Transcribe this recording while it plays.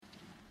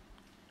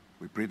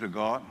We pray to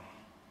God.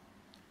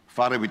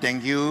 Father, we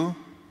thank you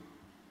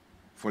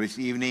for this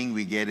evening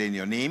we gather in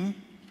your name.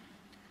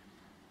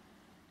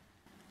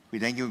 We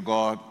thank you,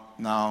 God,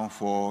 now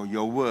for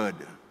your word,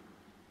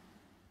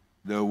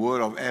 the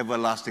word of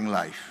everlasting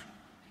life.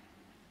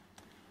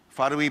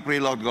 Father, we pray,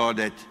 Lord God,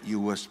 that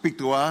you will speak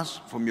to us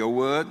from your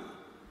word.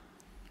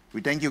 We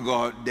thank you,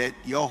 God, that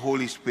your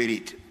Holy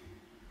Spirit,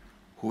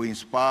 who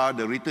inspired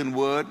the written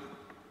word,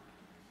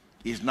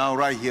 is now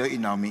right here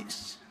in our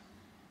midst.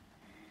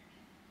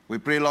 We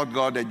pray, Lord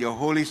God, that your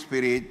Holy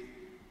Spirit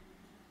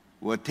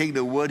will take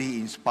the word he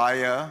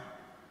inspired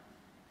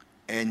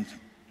and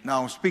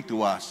now speak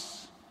to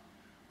us.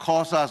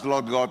 Cause us,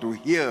 Lord God, to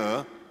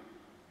hear,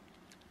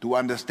 to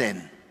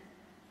understand,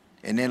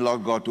 and then,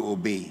 Lord God, to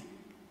obey.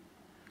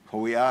 For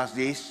we ask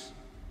this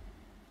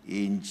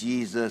in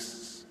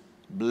Jesus'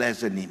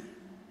 blessed name.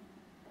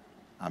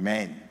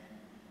 Amen.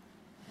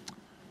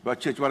 But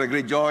church, what a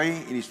great joy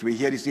it is to be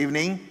here this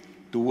evening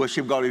to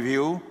worship God with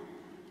you,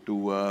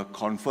 to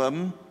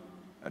confirm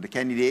the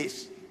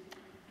candidates,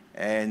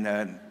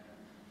 and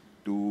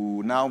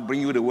to now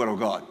bring you the Word of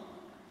God.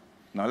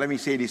 Now let me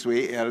say this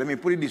way, let me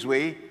put it this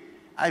way.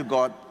 I've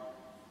got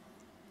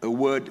a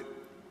word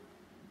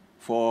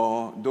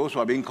for those who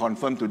are being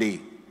confirmed today.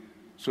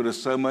 So the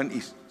sermon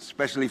is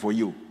specially for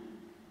you.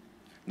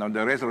 Now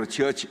the rest of the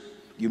church,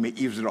 you may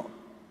eavesdrop.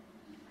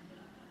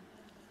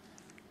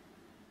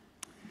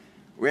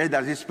 Where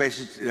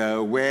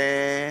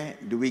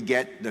do we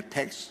get the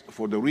text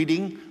for the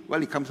reading?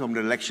 Well, it comes from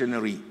the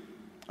lectionary,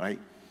 right?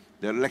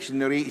 The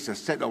lectionary is a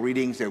set of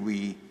readings that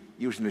we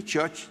use in the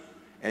church,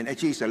 and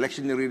actually it's a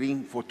lectionary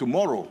reading for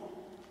tomorrow,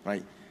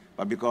 right?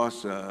 But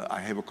because I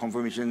have a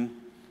confirmation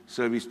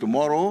service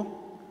tomorrow,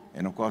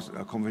 and of course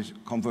a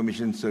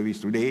confirmation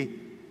service today,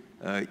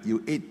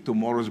 you ate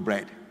tomorrow's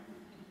bread,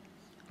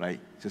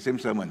 right? It's the same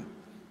sermon,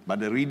 but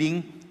the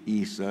reading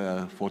is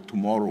for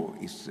tomorrow.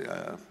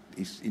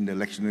 Is in the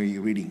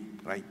lectionary reading,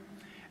 right?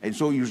 And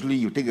so usually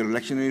you take a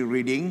lectionary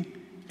reading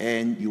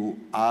and you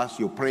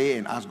pray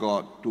and ask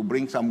God to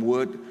bring some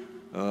word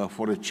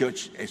for the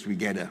church as we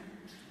gather.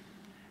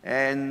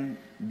 And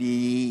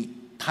the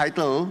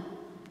title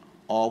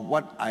of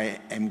what I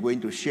am going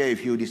to share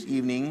with you this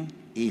evening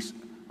is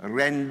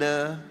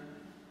Render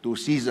to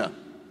Caesar,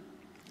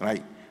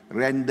 right?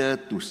 Render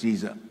to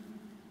Caesar.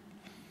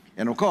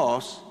 And of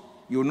course,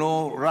 you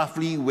know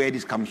roughly where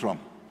this comes from,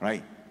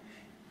 right?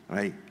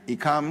 Right? It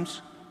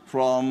comes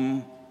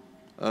from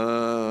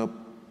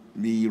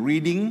the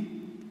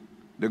reading,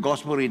 the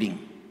gospel reading.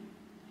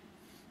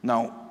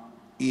 Now,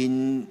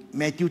 in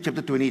Matthew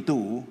chapter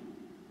 22,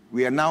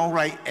 we are now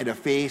right at the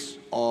phase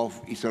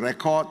of, it's a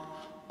record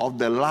of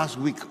the last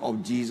week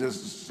of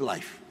Jesus'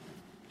 life.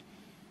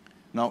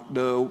 Now,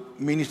 the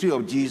ministry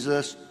of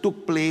Jesus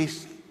took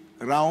place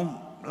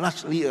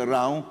largely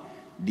around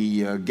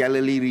the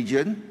Galilee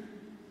region,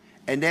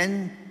 and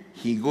then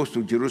he goes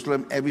to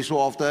Jerusalem every so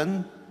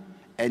often.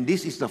 And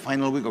this is the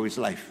final week of his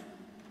life,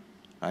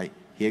 right?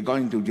 He had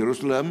gone into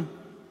Jerusalem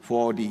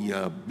for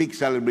the big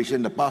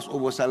celebration, the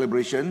Passover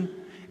celebration,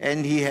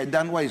 and he had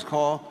done what is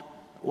called,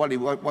 what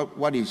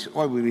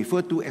we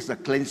refer to as the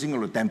cleansing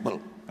of the temple,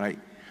 right?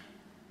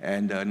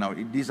 And now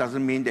this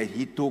doesn't mean that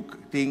he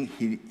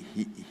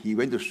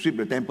went to sweep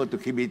the temple to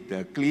keep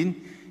it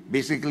clean.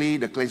 Basically,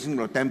 the cleansing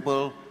of the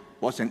temple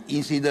was an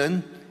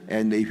incident,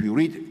 and if you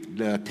read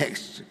the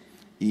text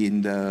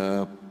in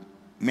the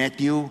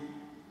Matthew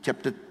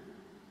chapter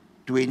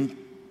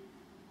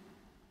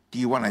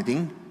 21, I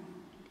think,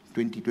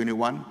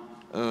 21,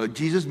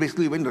 Jesus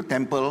basically went to the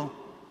temple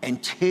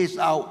and chased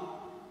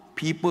out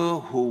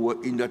people who were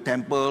in the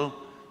temple.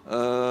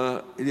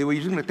 They were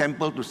using the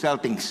temple to sell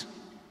things,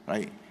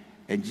 right?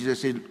 And Jesus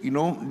said, you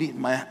know,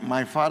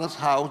 my Father's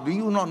house, do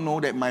you not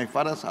know that my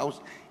Father's house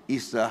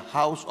is a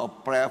house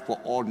of prayer for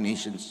all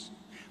nations?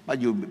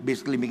 But you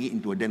basically make it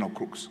into a den of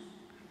crooks.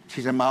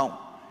 Chase them out.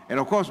 And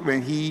of course,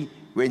 when he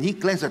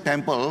cleansed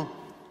the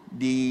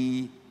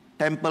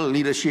temple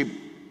leadership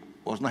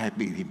was not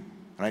happy with him,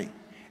 right?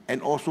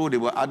 And also there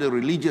were other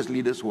religious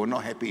leaders who were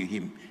not happy with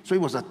him. So it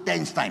was a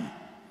tense time.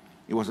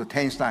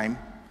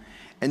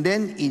 And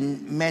then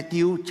in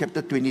Matthew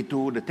chapter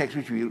 22, the text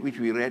which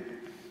we read,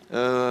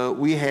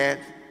 we had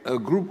a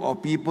group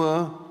of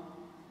people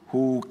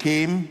who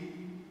came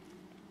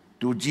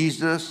to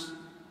Jesus,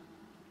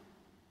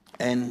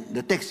 and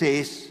the text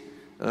says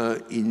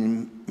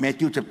in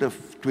Matthew chapter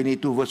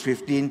 22 verse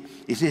 15,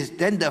 it says,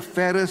 then the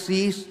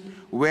Pharisees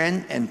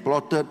went and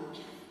plotted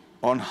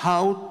on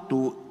how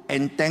to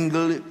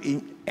entangle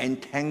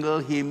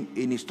him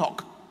in his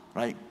talk,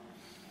 right?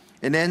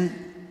 And then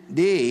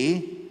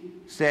they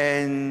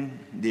send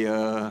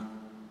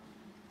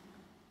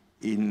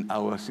in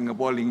our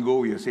Singapore lingo,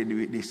 we say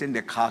they send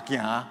their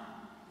kakia,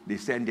 they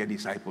send their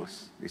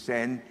disciples. They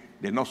send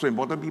the not so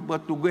important people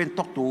to go and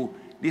talk to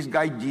this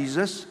guy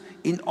Jesus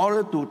in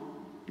order to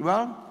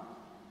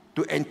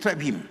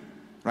entrap him,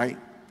 right?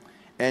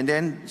 And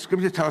then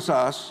Scripture tells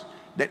us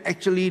that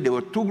actually there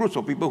were two groups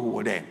of people who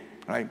were there,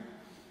 right?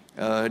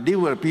 They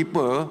were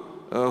people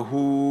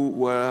who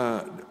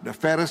were the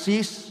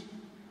Pharisees,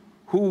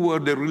 who were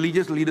the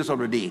religious leaders of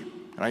the day,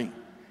 right?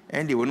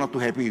 And they were not too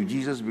happy with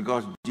Jesus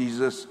because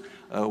Jesus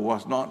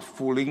was not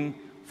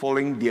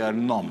following their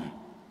norm,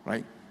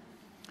 right?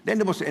 Then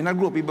there was another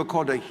group of people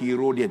called the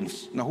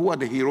Herodians. Now, who are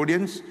the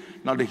Herodians?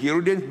 Now, the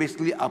Herodians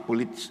basically are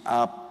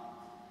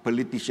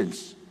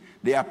politicians.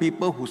 They are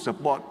people who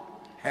support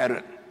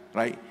Herod,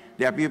 right?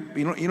 They are people,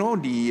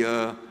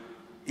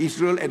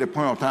 Israel at the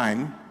point of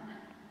time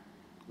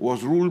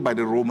was ruled by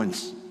the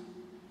Romans.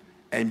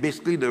 And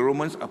basically, the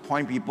Romans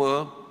appoint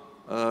people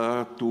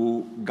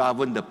to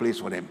govern the place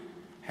for them.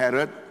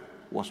 Herod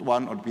was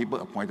one of the people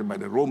appointed by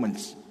the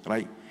Romans,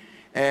 right?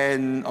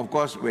 And of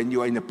course, when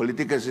you are in the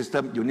political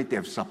system, you need to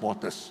have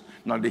supporters.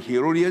 Now, the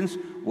Herodians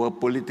were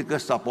political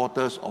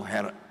supporters of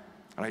Herod,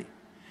 right?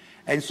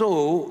 And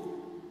so,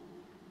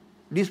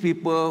 these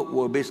people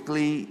were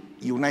basically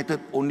united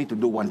only to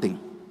do one thing.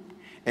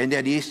 And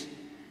that is,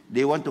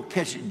 they want to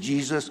catch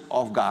Jesus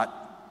off guard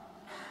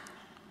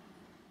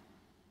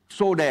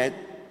so that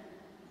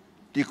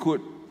they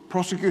could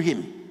prosecute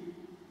him.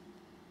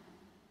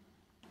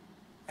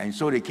 And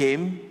so they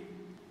came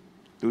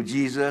to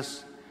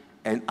Jesus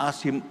and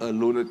asked him a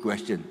loaded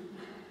question.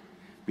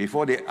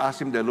 Before they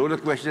asked him the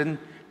loaded question,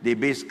 they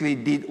basically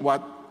did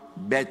what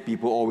bad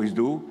people always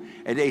do,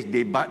 and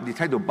they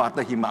tried to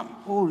butter him up.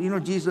 Oh,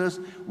 Jesus,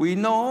 we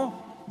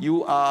know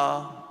you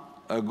are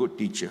a good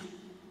teacher.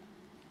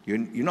 You're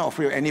not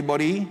afraid of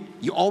anybody.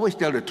 You always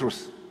tell the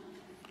truth,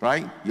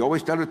 right? You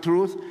always tell the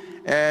truth,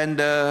 and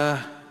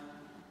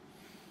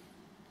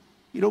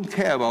you don't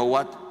care about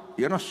what.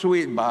 You're not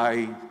swayed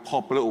by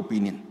popular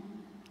opinion.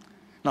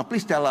 Now,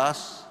 please tell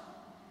us,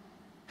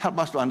 help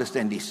us to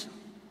understand this,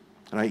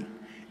 right?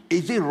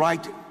 Is it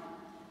right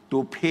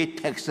to pay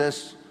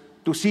taxes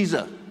to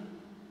Caesar?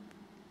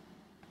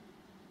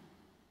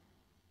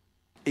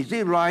 Is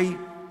it right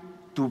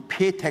to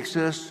pay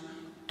taxes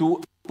to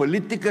a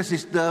political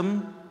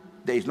system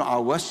that is not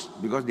ours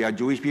because they are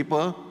Jewish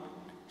people?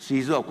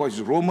 Caesar, of course,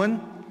 is Roman,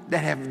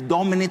 that have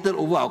dominated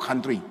over our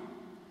country.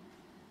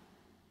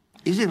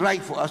 Is it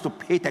right for us to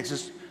pay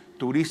taxes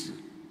to this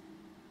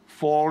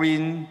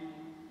foreign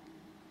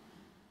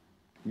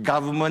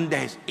government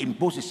that has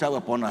imposed itself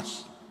upon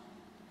us?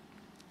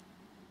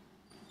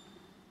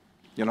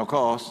 And of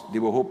course, they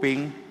were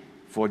hoping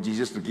for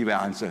Jesus to give an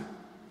answer,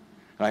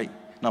 right?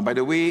 Now, by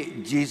the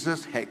way,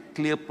 Jesus had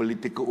clear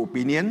political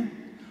opinion,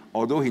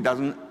 although he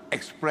doesn't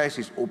express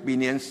his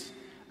opinions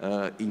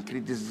in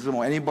criticism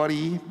of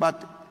anybody,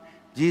 but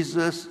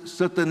Jesus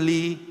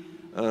certainly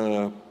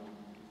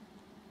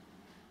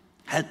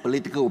had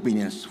political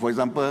opinions. For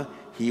example,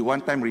 he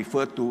one time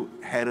referred to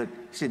Herod,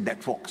 he said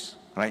that fox,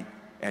 right?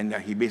 And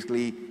he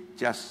basically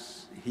he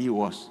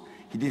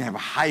didn't have a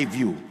high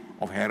view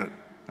of Herod,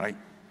 right?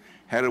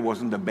 Herod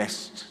wasn't the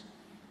best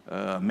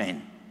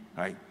man,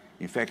 right?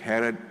 In fact,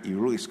 Herod, if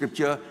you look at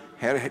scripture,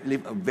 Herod had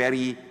lived a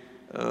very,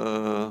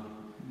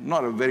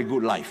 not a very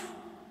good life,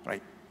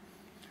 right?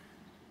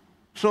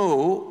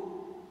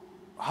 So,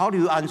 how do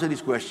you answer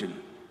this question?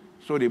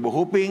 So they were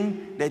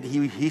hoping that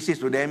he says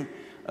to them,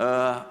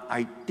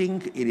 I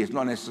think it is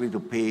not necessary to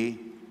pay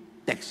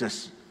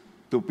taxes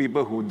to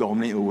people who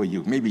dominate over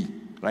you, maybe,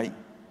 right?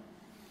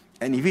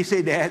 And if he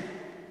said that,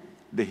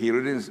 the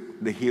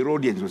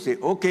Herodians would say,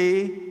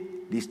 okay,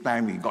 this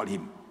time we got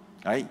him,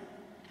 right?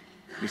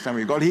 This time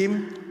we got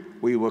him,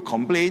 we will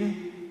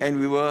complain, and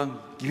we will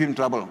give him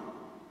trouble.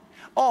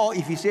 Or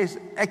if he says,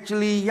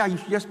 actually, yeah, you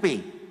should just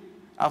pay.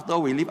 After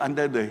all, we live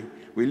under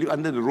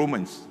the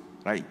Romans,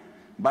 right?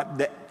 But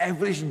the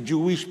average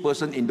Jewish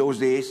person in those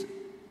days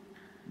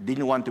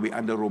didn't want to be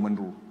under Roman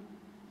rule,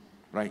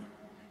 right?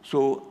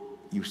 So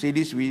you say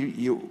this,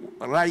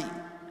 right?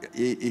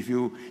 If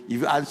you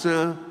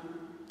answer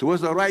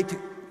towards the right,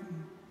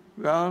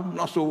 well,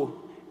 not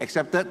so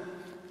accepted.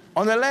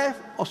 On the left,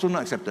 also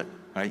not accepted,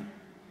 right?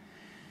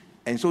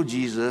 And so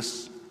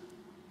Jesus,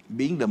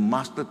 being the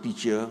master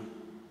teacher,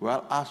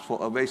 well, asked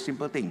for a very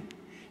simple thing.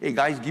 Hey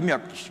guys, give me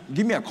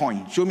a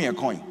coin. Show me a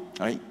coin,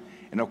 right?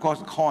 And of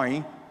course,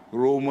 coin,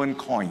 Roman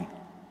coin,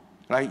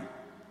 right?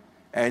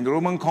 And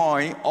Roman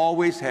coin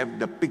always have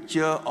the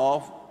picture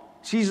of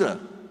Caesar,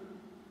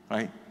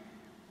 right?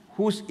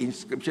 Whose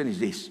inscription is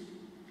this?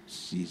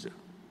 Caesar.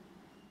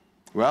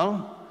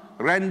 Well,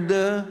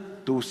 render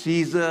to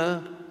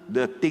Caesar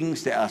the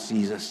things that are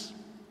Caesar's.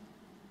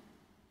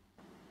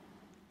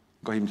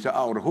 Got himself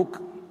out of the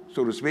hook,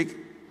 so to speak.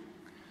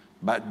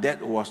 But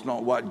that was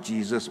not what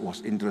Jesus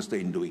was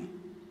interested in doing.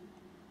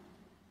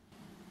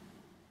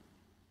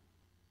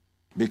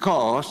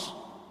 Because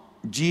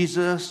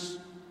Jesus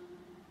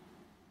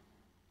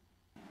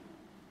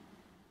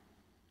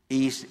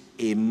is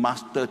a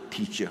master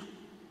teacher.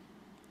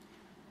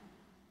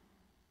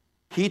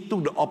 He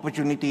took the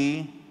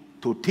opportunity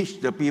to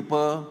teach the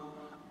people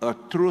a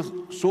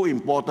truth so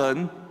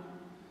important,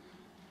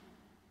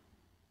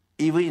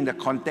 even in the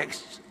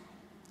context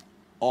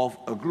of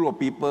a group of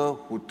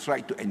people who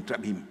tried to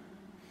entrap him.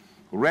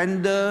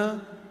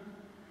 Render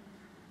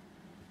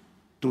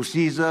to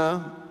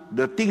Caesar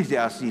the things that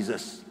are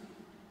Caesar's,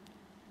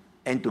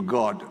 and to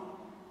God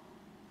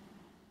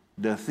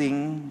the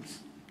things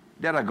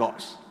there are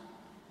gods.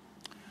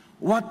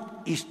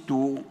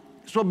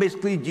 So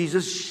basically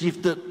Jesus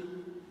shifted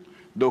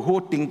the whole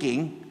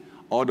thinking,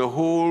 or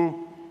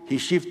he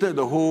shifted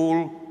the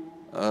whole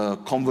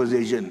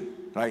conversation,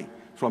 right?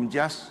 From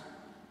just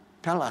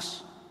tell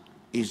us,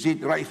 is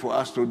it right for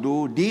us to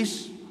do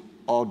this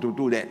or to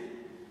do that,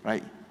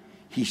 right?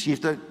 He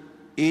shifted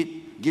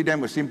it, give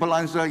them a simple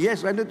answer,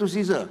 yes, render to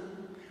Caesar.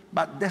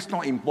 But that's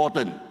not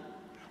important.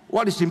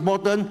 What is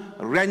important?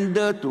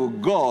 Render to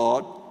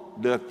God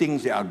the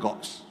things that are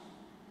God's.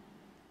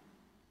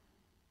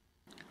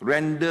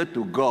 Render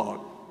to God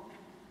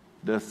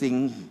the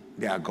things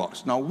that are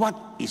God's. Now, what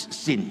is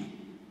sin?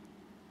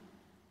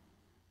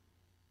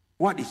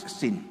 What is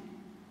sin?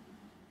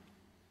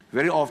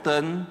 Very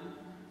often,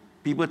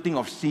 people think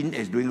of sin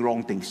as doing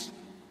wrong things,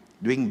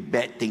 doing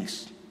bad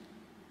things.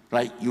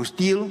 Right? You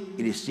steal,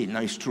 it is sin.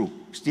 Now, it's true.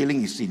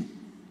 Stealing is sin.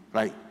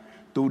 Right?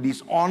 To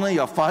dishonor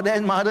your father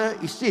and mother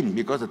is sin,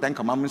 because the Ten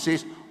Commandments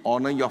says,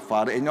 honor your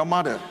father and your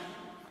mother.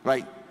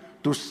 Right?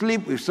 To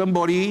sleep with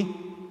somebody,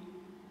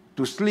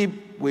 to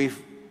sleep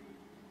with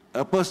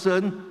a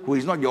person who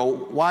is not your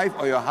wife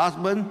or your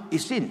husband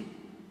is sin.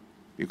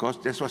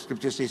 Because that's what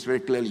Scripture says very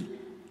clearly.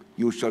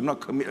 You shall not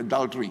commit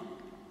adultery.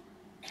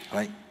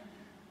 Right?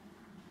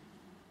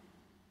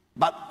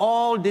 But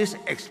all these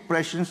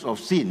expressions of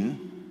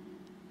sin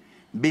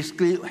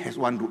basically has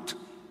one root.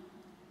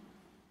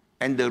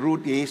 And the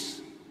root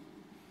is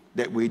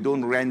that we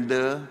don't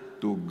render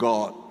to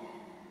God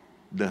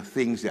the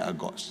things that are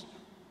God's.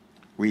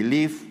 We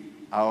live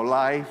our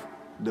life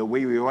the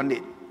way we want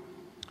it.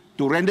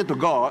 To render to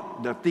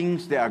God the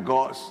things that are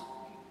God's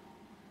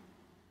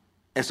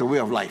as a way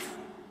of life.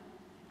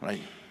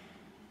 Right?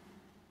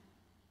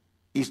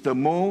 Is the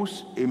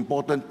most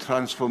important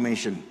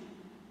transformation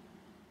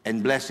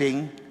and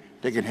blessing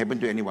that can happen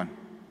to anyone.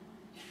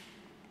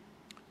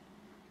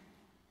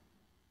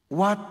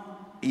 What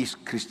is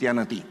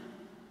Christianity?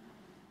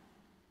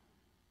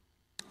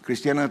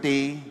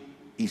 Christianity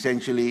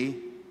essentially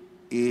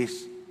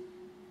is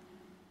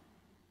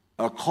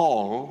a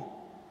call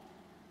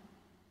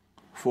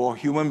for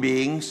human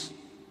beings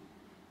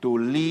to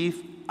live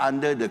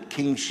under the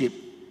kingship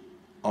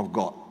of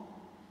God.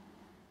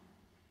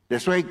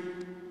 That's why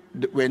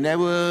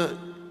whenever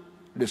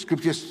the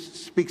Scripture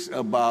speaks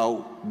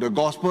about the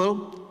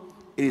gospel,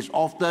 it is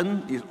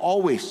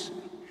always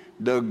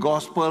the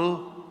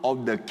gospel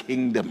of the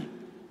kingdom.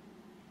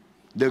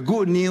 The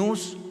good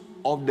news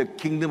of the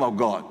kingdom of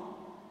God.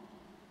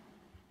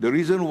 The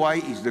reason why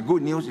is the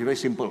good news is very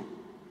simple.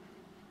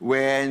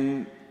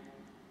 When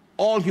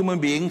all human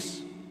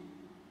beings,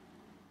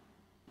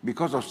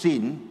 because of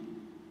sin,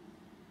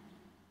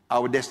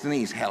 our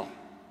destiny is hell.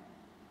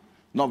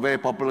 Not very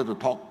popular to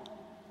talk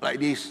like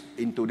this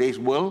in today's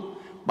world,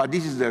 but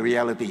this is the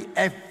reality.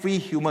 Every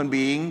human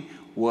being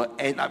will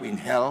end up in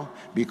hell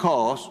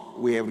because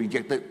we have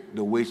rejected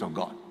the ways of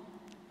God.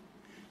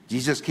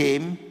 Jesus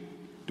came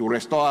to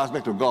restore us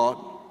back to God,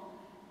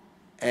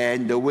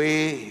 and the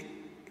way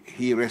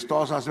He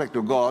restores us back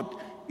to God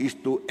is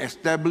to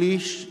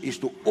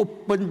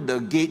open the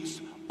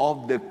gates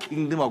of the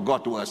kingdom of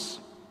God to us.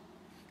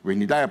 When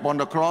He died upon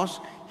the cross,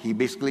 He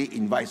basically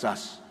invites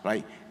us,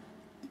 right?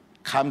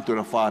 Come to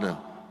the Father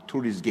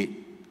through this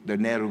gate, the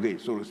narrow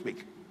gate, so to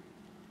speak.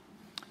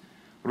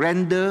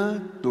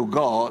 Render to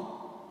God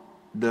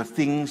the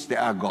things that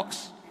are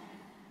God's.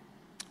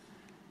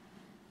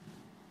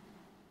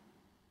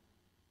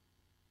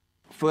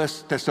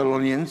 First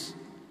Thessalonians,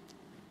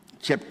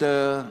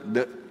 chapter,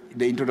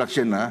 the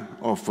introduction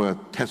of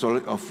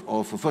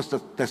First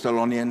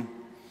Thessalonians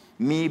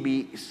may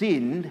be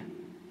seen,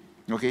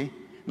 okay?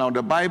 Now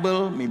the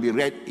Bible may be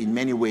read in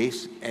many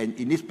ways, and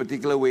in this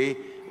particular way,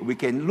 we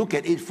can look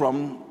at it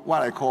from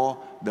what I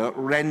call the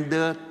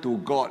render to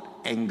God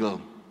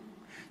angle.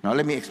 Now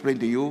let me explain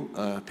to you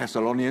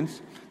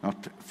Thessalonians. Now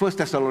First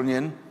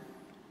Thessalonians,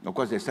 of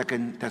course, the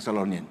Second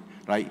Thessalonians,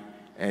 right?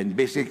 And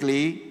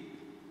basically,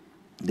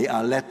 they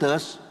are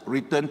letters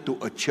written to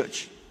a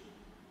church,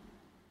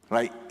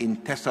 right,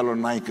 in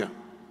Thessalonica.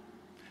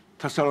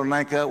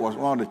 Thessalonica was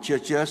one of the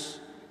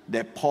churches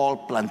that Paul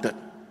planted.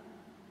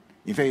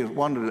 In fact,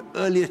 one of the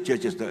earliest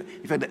churches. The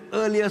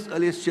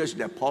earliest church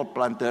that Paul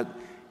planted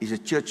is a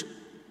church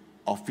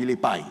of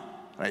Philippi,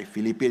 right?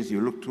 Philippians,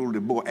 you look through the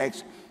book of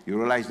Acts, you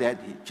realize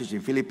that church in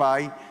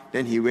Philippi.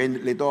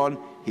 Then later on,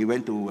 he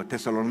went to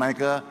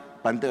Thessalonica,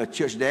 planted a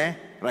church there,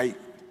 right?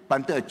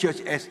 Planted a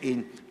church as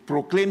in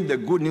proclaim the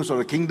good news of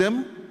the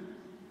kingdom.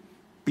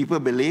 People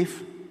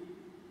believe.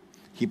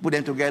 He put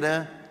them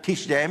together,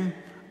 teach them,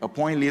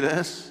 appoint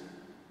leaders,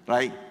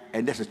 right?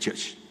 And that's a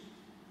church.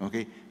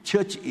 Okay?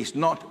 Church is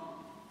not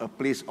a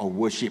place of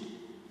worship.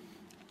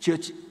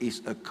 Church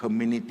is a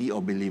community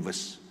of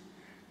believers.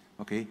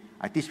 Okay?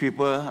 I teach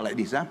people like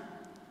this.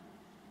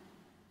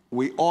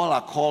 We all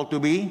are called to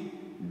be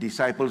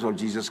disciples of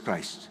Jesus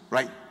Christ,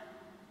 right?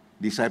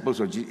 Disciples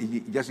of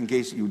Jesus. Just in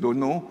case you don't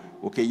know,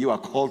 okay, you are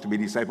called to be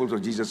disciples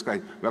of Jesus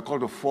Christ. We are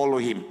called to follow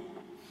Him.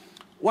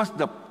 What's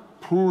the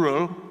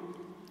plural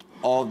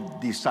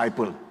of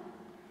disciple?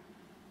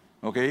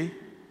 Okay?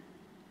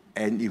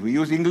 And if we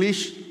use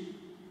English,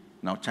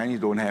 now Chinese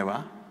don't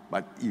have,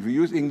 but if you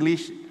use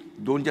English,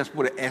 don't just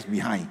put an S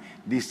behind.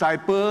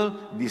 Disciple,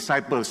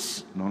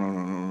 disciples.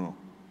 No.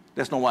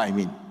 That's not what I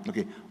mean.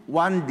 Okay,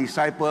 one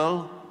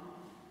disciple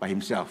by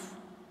himself.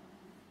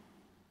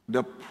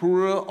 The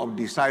plural of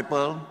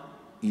disciple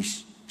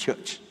is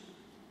church.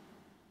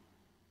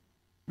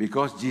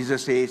 Because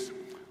Jesus says,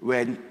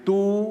 when 2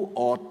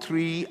 or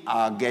 3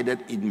 are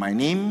gathered in my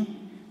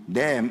name,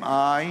 there am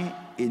I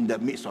in the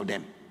midst of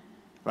them.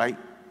 Right?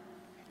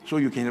 So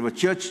you can have a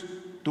church,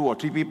 2 or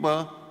 3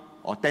 people,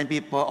 or 10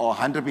 people, or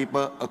 100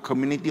 people, a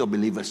community of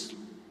believers.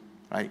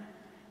 Right?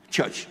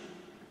 Church.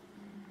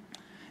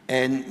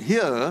 And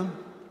here,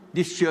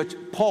 this church,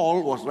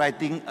 Paul was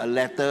writing a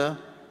letter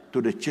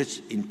to the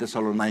church in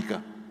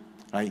Thessalonica.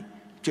 Right?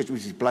 Church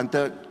which is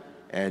planted,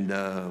 and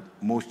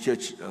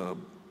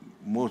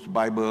most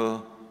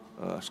Bible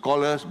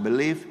scholars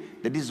believe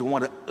that this is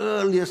one of the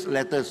earliest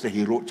letters that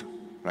he wrote,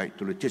 right,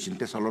 to the church in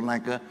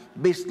Thessalonica,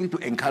 basically to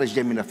encourage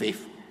them in the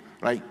faith,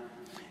 right?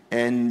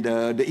 And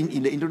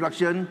in the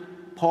introduction,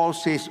 Paul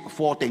says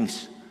 4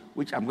 things,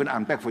 which I'm going to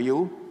unpack for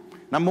you.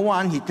 Number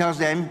 1, he tells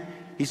them,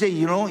 he said,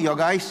 your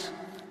guys,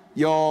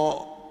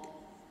 the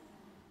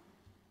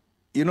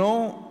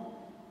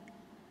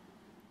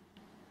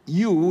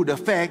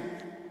fact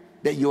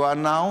that you are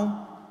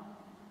now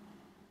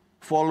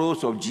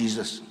followers of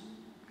Jesus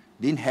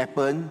didn't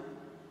happen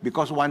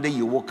because one day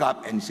you woke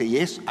up and say,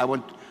 yes, I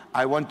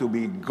want to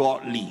be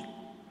godly.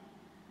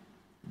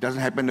 It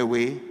doesn't happen that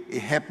way.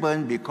 It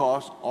happened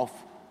because of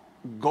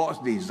God's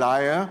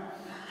desire,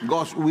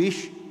 God's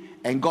wish,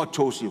 and God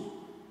chose you.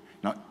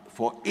 Now,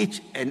 for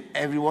each and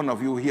every one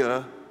of you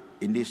here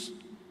in this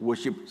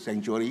worship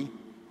sanctuary,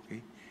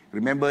 okay,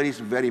 remember this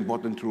very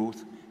important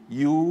truth.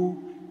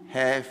 You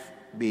have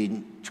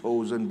been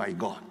chosen by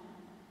God.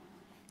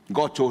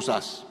 God chose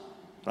us,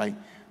 right?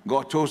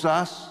 God chose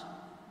us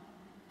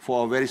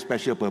for a very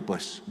special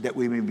purpose, that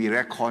we may be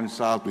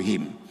reconciled to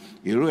Him.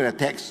 You look at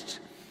the text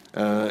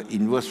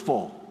in verse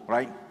 4,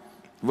 right?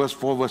 Verse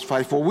 4, verse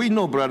 5. For we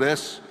know,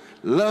 brothers,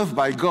 loved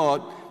by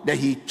God, that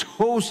He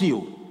chose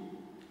you.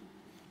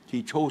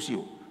 He chose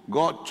you.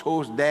 God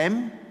chose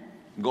them.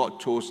 God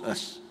chose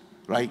us,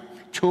 right?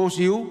 Chose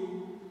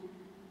you.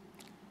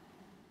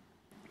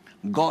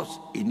 God's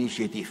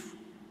initiative.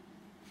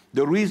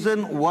 The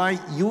reason why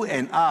you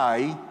and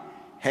I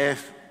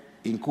have,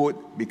 in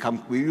quote,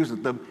 we use the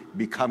term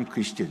become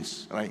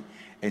Christians, right?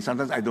 And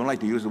sometimes I don't like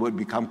to use the word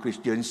become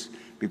Christians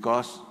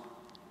because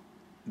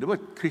the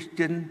word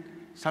Christian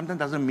sometimes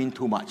doesn't mean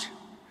too much.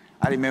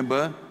 I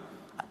remember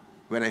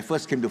when I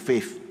first came to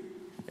faith,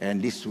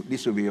 and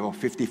this will be about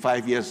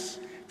 55 years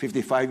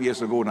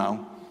ago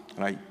now,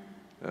 right?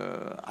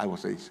 I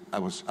was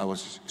a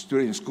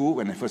student in school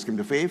when I first came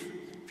to faith.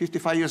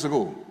 55 years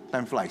ago,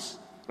 time flies,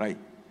 right?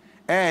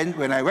 And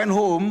when I went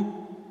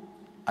home,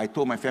 I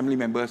told my family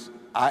members,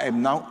 I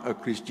am now a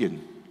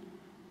Christian.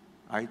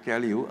 I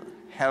tell you,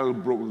 hell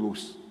broke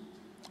loose.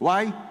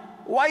 Why?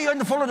 Why you want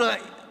to follow the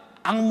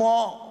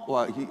Angmo,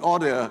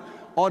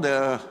 all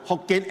the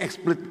Hokkien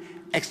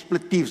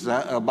expletives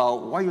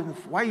about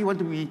why you want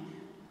to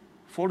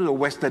follow the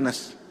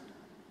Westerners,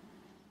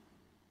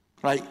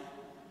 right?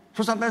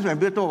 So sometimes when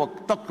people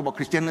talk about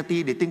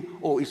Christianity, they think,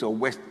 oh, it's a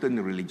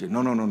Western religion.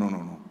 No,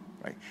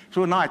 right?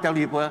 So now I tell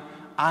people,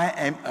 I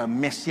am a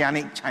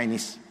Messianic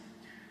Chinese,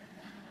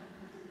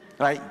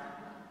 right?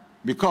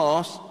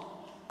 Because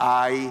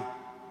I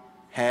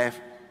have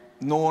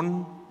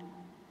known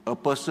a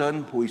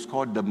person who is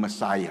called the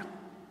Messiah.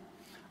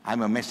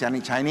 I'm a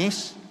Messianic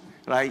Chinese,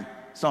 right?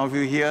 Some of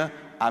you here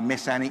are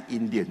Messianic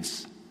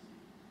Indians.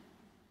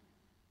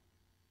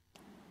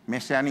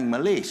 Messianic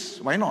Malays,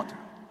 why not?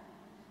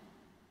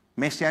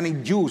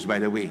 Messianic Jews, by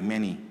the way,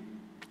 many,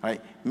 right?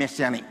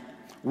 Messianic.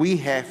 We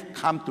have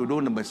come to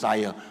know the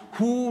Messiah.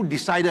 Who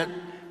decided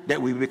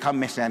that we become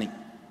Messianic?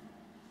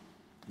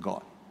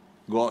 God.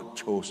 God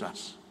chose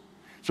us.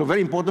 So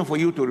very important for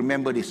you to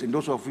remember this. And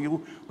those of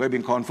you who have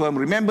been confirmed,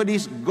 remember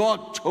this,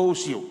 God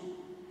chose you.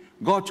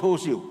 God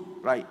chose you,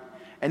 right?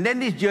 And then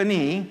this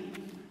journey,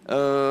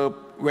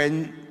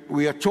 when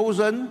we are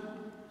chosen,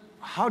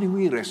 how do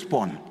we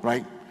respond,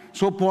 right?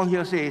 So Paul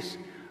here says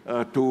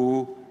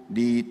to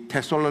the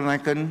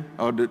Thessalonican,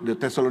 or the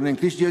Thessalonian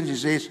Christians, he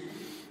says,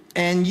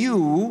 and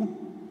you,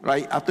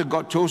 right, after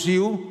God chose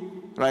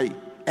you, right,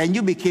 and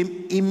you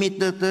became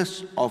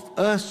imitators of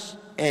us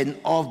and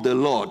of the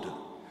Lord.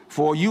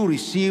 For you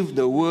received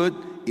the word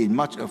in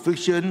much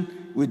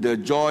affliction with the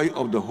joy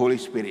of the Holy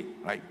Spirit,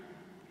 right?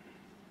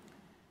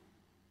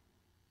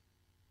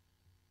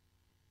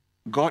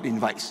 God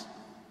invites.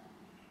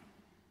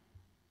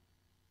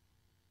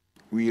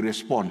 We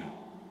respond.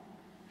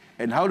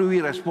 And how do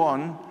we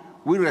respond?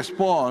 We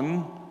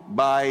respond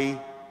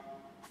by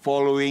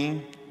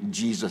following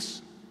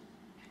Jesus,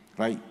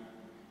 right?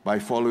 By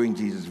following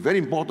Jesus. Very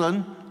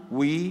important,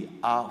 we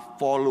are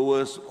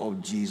followers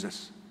of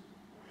Jesus.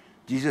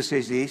 Jesus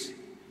says this.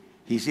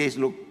 He says,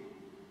 look,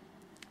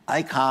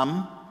 I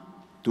come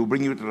to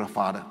bring you to the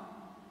Father,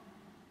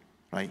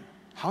 right?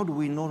 How do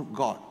we know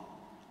God?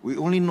 We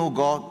only know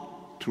God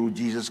through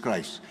Jesus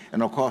Christ,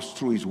 and of course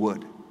through His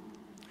Word.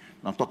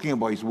 Now, talking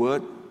about His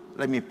Word,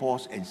 let me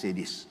pause and say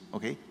this,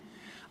 okay?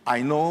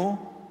 I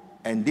know,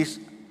 and this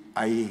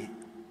I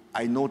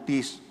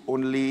noticed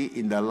only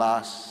in the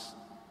last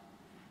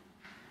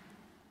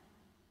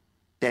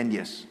 10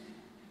 years,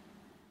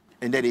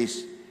 and that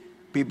is,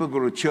 people go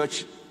to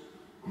church,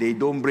 they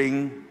don't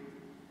bring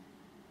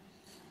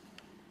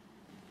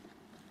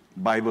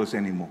Bibles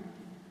anymore.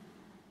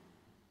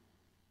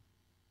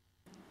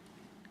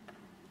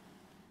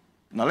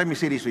 Now, let me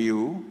say this to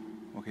you,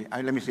 okay?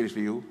 Let me say this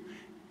to you.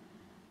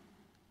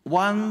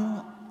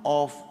 One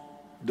of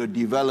the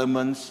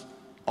developments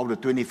of the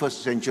 21st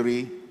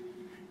century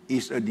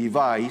is a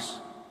device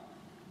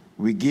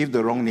we give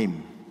the wrong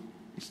name.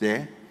 It's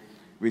there.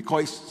 We call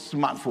it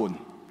smartphone.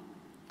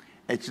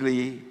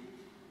 Actually,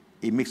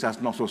 it makes us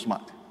not so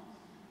smart.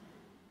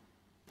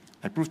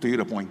 I prove to you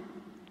the point.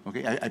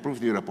 Okay, I prove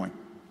to you the point.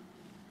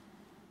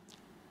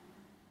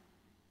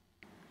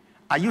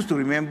 I used to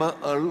remember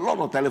a lot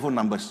of telephone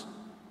numbers.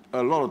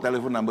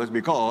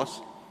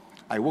 Because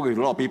I work with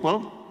a lot of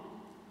people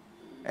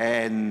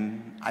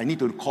and I need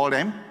to call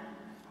them,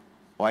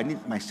 or I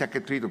need my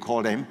secretary to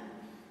call them.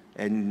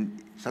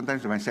 And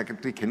sometimes my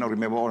secretary cannot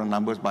remember all the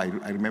numbers, but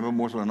I remember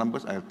most of the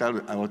numbers. I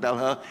will tell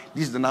her,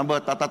 this is the number,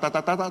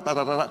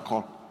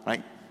 call,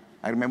 right?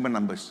 I remember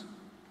numbers.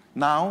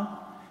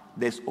 Now,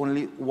 there's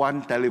only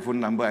one telephone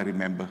number I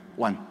remember,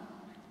 one.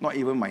 Not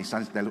even my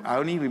son's telephone. I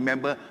only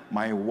remember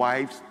my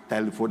wife's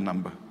telephone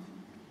number.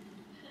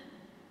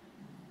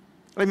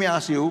 Let me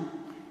ask you,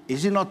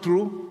 is it not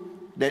true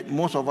that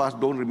most of us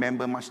don't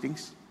remember much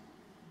things?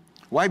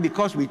 Why?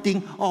 Because we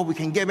think, oh, we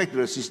can get back to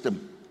the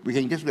system. We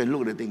can just go and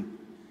look at the thing.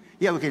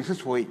 Yeah, we can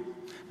search for it.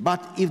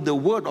 But if the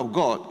Word of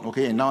God,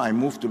 okay, and now I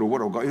move to the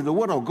Word of God. If the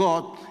Word of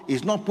God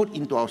is not put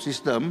into our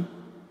system,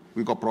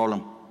 we got a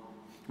problem.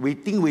 We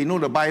think we know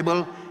the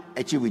Bible,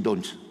 actually we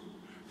don't.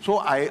 So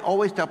I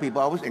always tell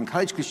people, I always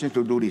encourage Christians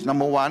to do this.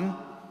 Number one,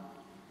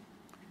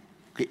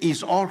 okay,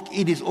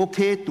 it is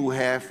okay to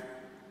have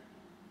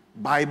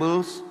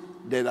Bibles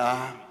that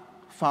are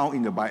found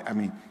in the Bible. I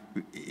mean,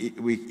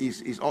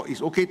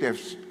 it's okay to have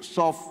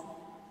soft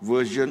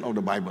version of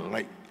the Bible,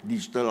 right?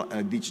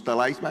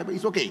 Digitalized Bible,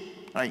 it's okay,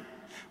 right?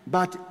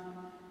 But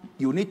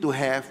you need to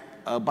have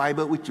a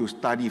Bible which you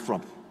study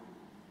from.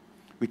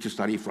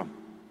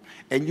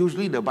 And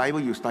usually the Bible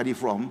you study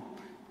from,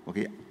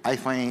 okay, I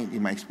find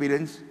in my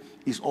experience,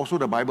 is also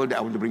the Bible that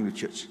I want to bring to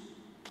church.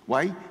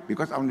 Why?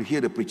 Because I want to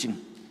hear the preaching.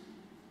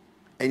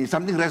 And if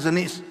something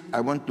resonates,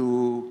 I want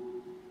to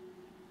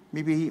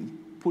maybe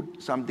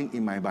put something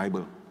in my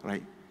Bible,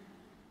 right?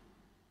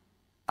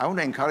 I want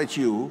to encourage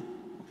you,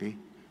 okay,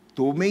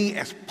 to make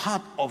as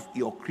part of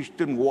your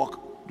Christian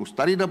walk, to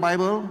study the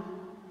Bible,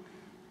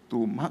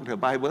 to mark the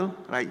Bible,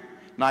 right?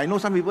 Now, I know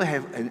some people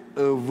have an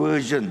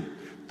aversion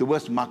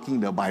towards marking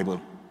the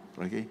Bible,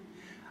 okay?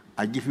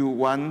 I give you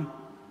one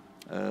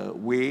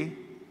way,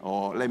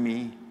 or let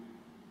me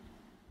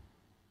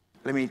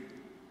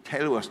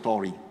tell you a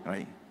story,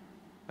 right?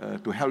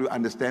 To help you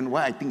understand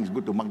why I think it's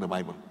good to mark the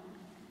Bible.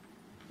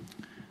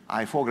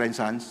 I have 4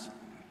 grandsons,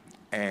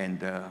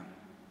 and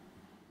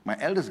my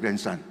eldest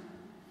grandson,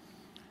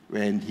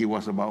 when he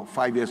was about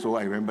 5 years old,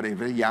 I remember he was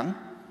very young,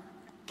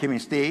 came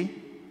and stay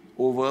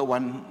over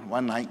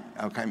one night,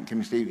 came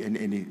and stay,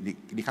 and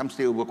they come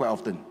stay over quite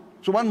often.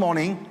 So one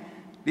morning,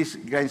 this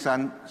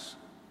grandson,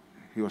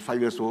 he was 5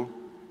 years old,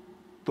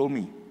 told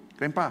me,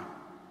 "Grandpa,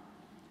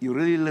 you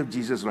really love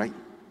Jesus, right?"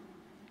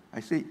 I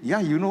said, "Yeah,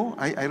 you know,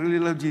 I really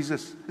love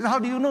Jesus." He said, "How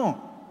do you know?"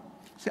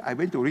 I said, "I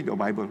went to read your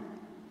Bible."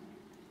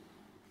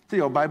 So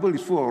your Bible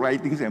is full of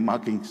writings and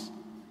markings.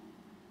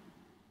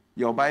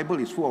 Your Bible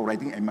is full of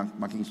writing and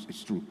markings.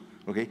 It's true,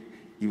 okay?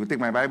 If you take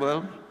my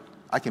Bible,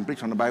 I can preach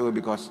from the Bible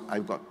because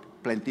I've got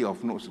plenty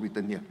of notes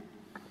written here.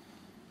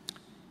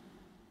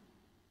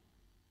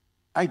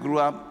 I grew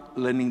up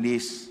learning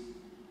this.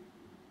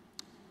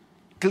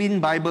 Clean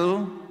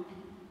Bible,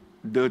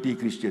 dirty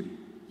Christian.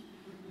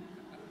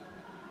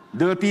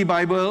 Dirty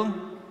Bible,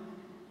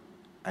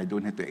 I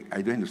don't have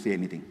to say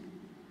anything,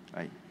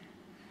 right?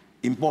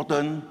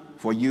 Important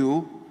for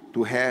you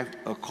to have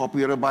a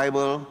copy of the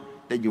Bible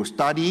that you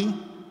study,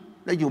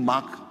 that you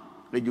mark,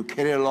 that you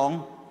carry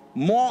along.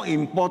 More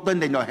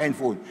important than your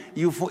handphone.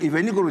 If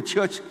when you go to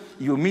church,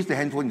 you miss the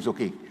handphone, it's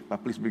okay.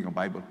 But please bring your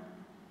Bible.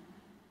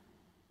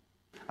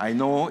 I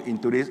know in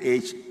today's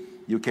age,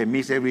 you can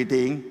miss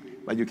everything,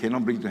 but you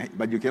cannot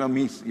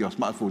miss your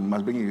smartphone. You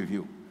must bring it with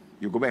you.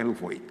 You go back and look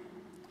for it.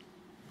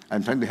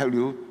 I'm trying to help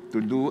you to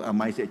do a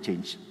mindset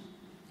change,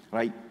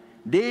 right?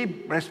 They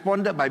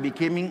responded by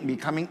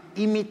becoming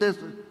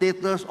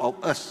imitators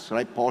of us,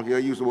 right? Paul here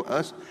used the word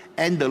us,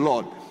 and the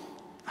Lord.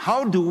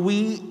 How do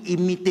we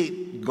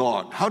imitate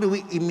God? How do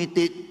we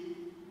imitate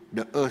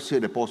the us here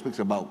that Paul speaks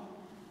about?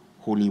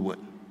 Holy Word,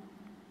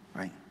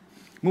 right?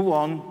 Move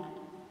on.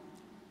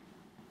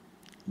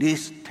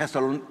 These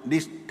Thessalonian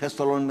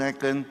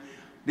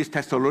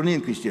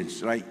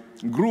Christians, right,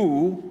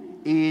 grew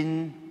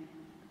in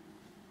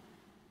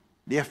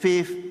their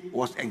faith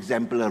was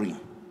exemplary,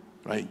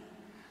 right?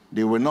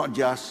 They were not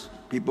just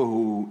people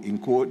who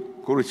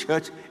go to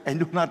church and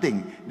do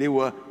nothing.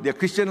 Their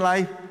Christian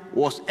life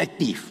was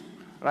active,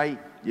 right?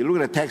 You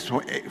look at the text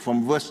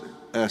from verse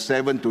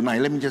 7 to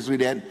 9. Let me just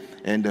read that,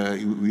 and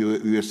we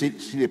will see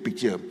the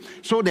picture.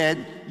 So that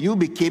you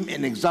became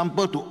an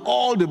example to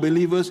all the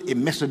believers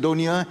in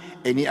Macedonia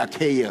and in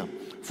Achaia.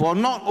 For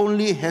not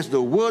only has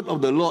the word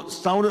of the Lord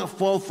sounded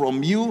forth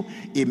from you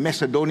in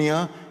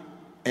Macedonia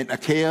and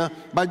Achaia,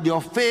 but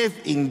your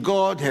faith in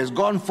God has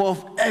gone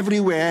forth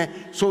everywhere,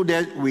 so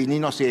that we need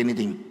not say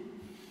anything.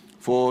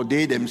 For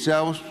they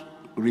themselves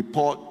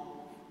report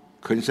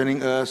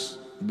concerning us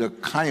the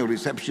kind of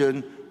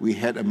reception we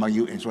had among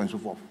you, and so on and so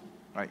forth.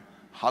 Right?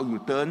 How you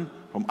turn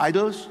from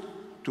idols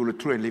to the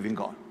true and living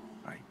God.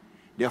 Right?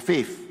 Their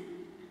faith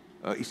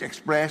is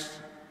expressed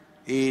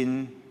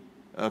in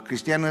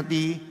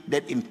Christianity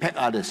that impact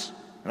others.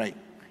 Right?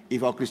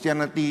 If our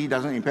Christianity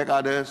doesn't impact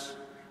others,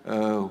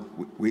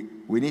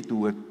 we need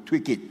to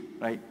tweak it.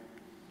 Right?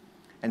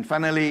 And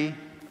finally,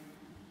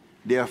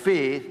 their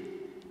faith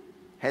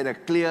had a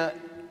clear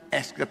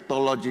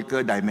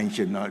eschatological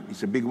dimension. Now,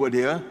 it's a big word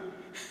here.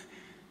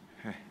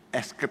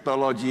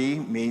 Eschatology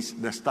means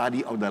the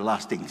study of the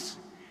last things.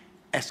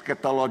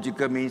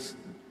 Eschatological means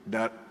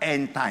the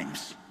end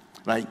times,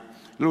 right?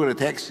 Look at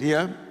the text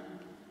here.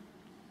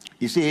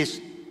 It says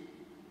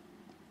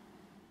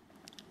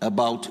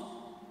about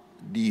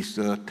these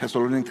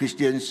Thessalonian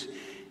Christians,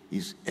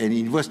 and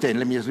in verse 10,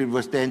 let me just read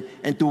verse 10,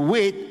 and to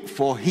wait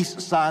for his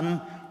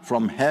Son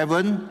from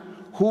heaven,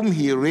 whom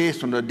he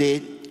raised from the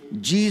dead,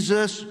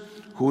 Jesus,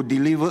 who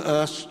delivered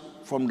us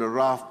from the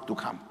wrath to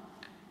come.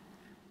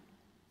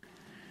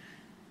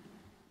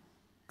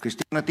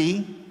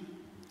 Christianity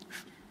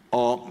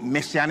or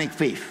messianic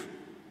faith,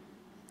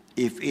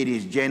 if it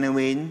is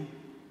genuine,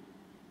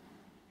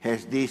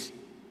 has this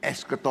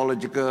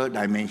eschatological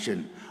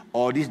dimension,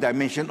 or this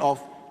dimension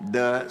of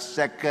the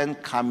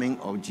second coming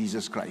of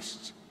Jesus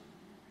Christ.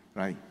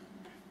 Right?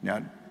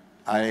 Now,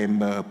 I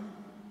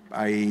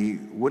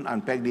won't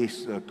unpack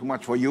this too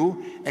much for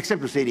you,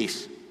 except to say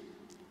this.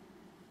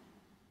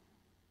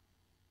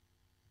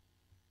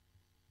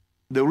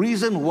 The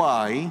reason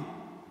why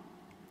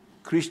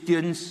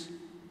Christians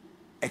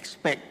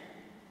expect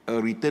a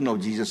return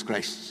of Jesus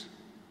Christ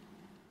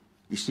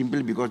is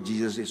simply because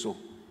Jesus says so.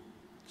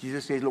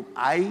 Jesus says, look,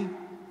 I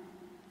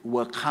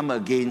will come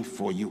again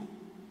for you.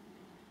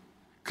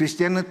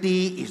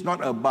 Christianity is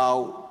not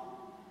about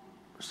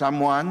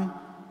someone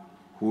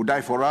who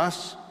died for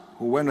us,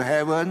 who went to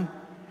heaven,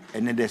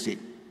 and then that's it.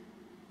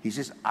 He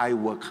says, I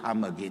will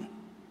come again.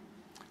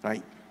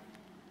 Right?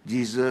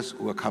 Jesus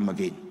will come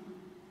again.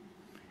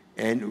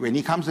 And when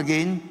he comes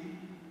again,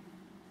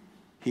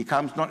 he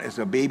comes not as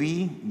a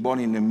baby born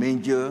in a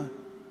manger.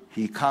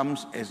 He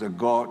comes as a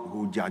God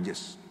who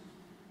judges.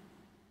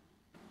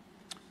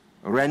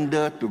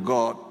 Render to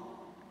God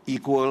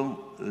equal,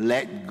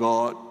 let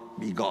God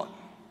be God.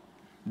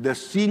 The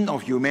sin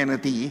of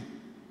humanity,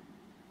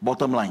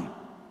 bottom line,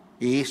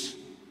 is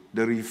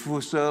the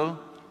refusal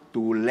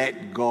to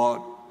let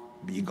God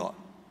be God.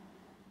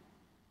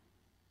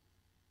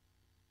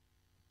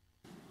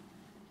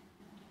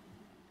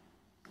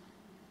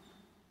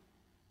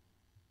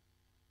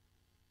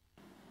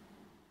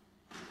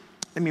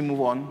 Let me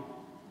move on.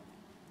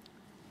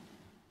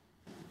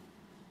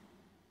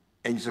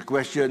 And it's a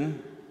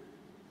question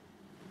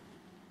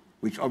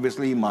which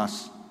obviously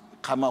must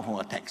come out from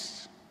a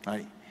text.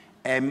 Right?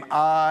 Am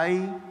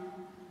I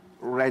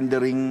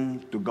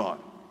rendering to God?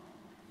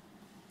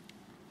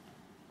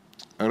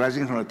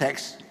 Arising from the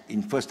text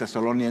in 1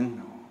 Thessalonians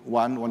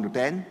 1 to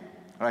 10,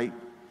 right?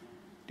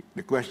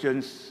 The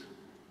questions,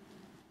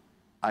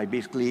 I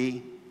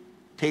basically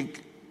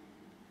take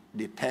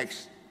the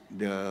text,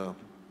 the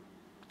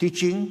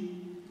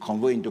teaching,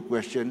 convert into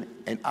question,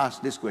 and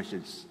ask these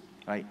questions,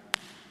 right?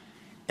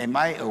 Am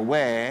I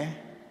aware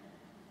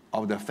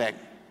of the fact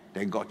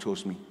that God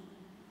chose me?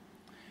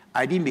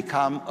 I didn't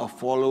become a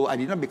follower, I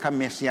did not become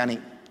messianic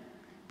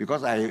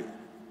because I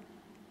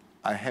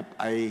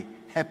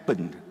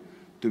happened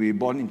to be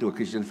born into a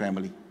Christian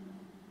family.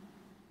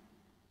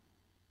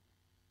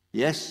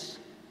 Yes,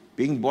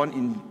 being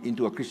born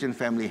into a Christian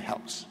family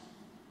helps.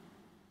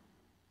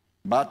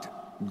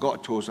 But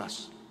God chose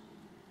us.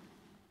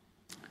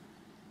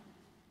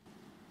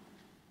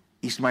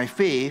 Is my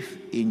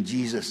faith in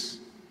Jesus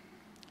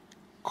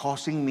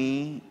causing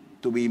me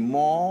to be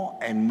more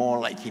and more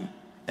like him?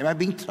 Am I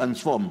being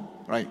transformed,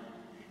 right,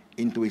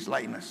 into his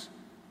likeness?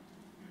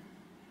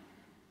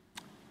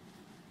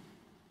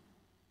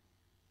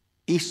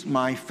 Is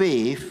my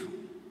faith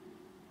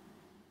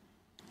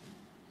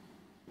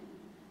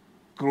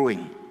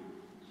growing?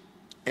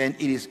 And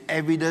it is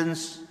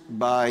evidenced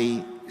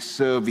by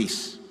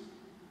service.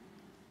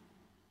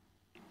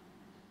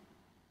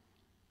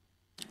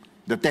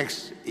 The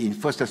text in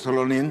 1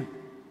 Thessalonians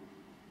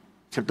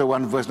chapter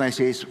 1 verse 9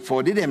 says,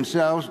 For they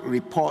themselves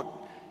report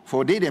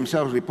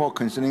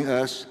concerning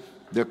us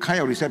the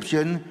kind of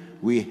reception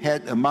we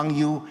had among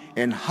you,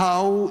 and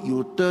how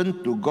you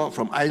turned to God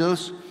from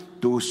idols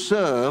to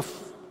serve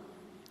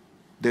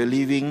the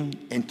living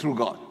and true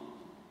God.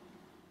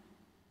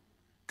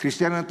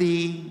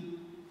 Christianity,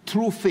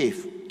 true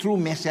faith, true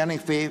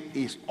messianic faith,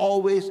 is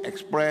always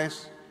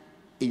expressed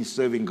in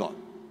serving God,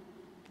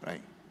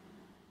 right?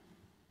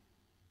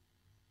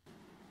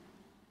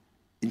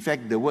 In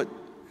fact, the word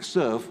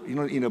serve,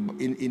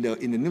 in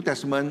the New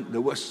Testament,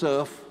 the word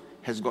serve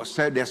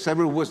there are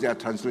several words that are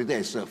translated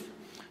as serve.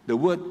 The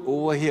word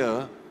over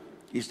here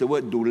is the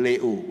word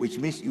douleo, which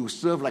means you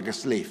serve like a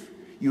slave.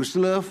 You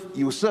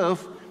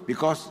serve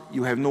because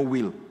you have no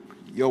will.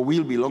 Your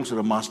will belongs to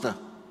the master,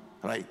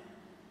 right?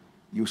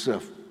 You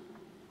serve.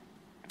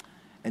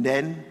 And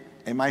then,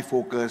 am I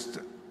focused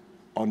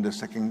on the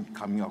second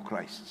coming of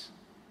Christ?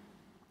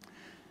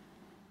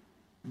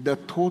 The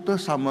total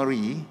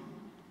summary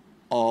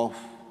of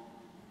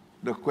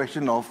the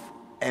question of,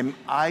 am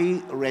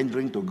I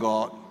rendering to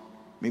God,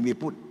 may be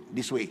put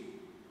this way.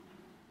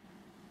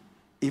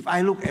 If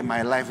I look at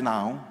my life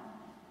now,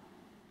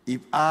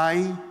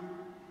 and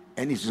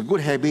it's a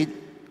good habit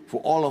for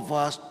all of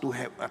us to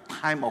have a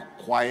time of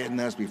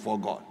quietness before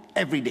God,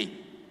 every day,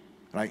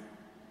 right?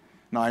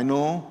 Now I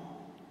know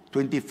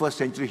 21st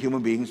century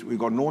human beings, we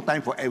got no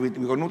time for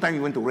everything. We got no time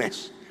even to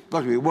rest,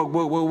 because we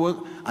work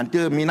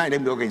until midnight,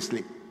 then we all can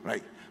sleep,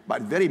 right?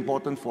 But very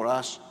important for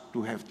us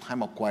to have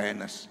time of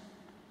quietness.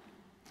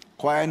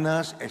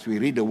 Quietness as we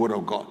read the Word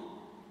of God.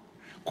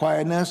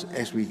 Quietness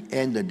as we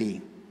end the day,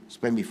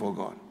 spend before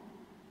God.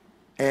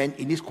 And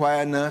in this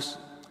quietness,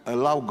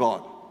 allow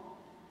God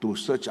to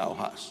search our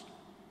hearts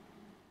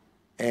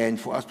and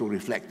for us to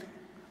reflect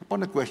upon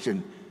the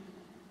question,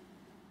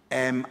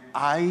 am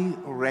I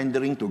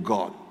rendering to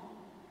God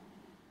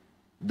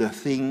the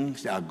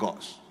things that are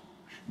God's?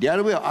 The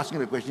other way of asking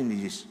the question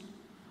is,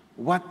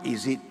 what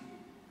is it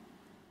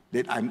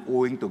that I'm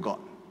owing to God?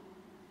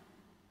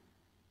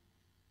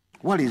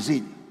 What is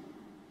it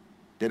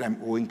that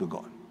I'm owing to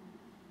God?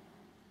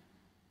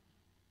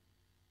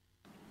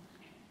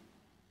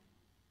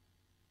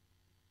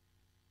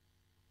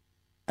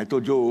 I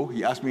told Joe,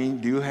 he asked me,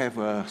 do you have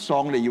a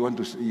song that you want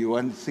to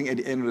sing at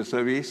the end of the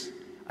service?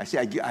 I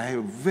said, I have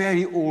a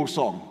very old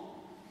song.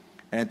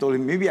 And I told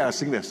him, maybe I'll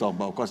sing that song,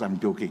 but of course I'm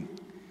joking.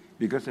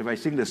 Because if I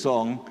sing the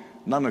song,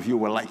 none of you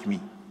will like me.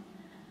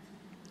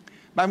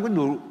 But I'm going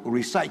to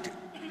recite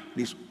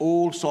this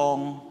old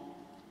song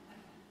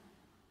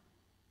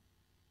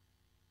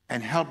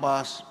and help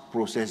us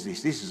process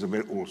this. This is a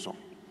very old song.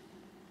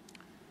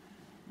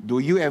 Do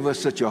you ever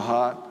search your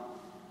heart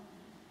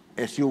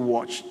as you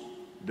watch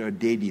the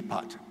day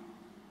depart?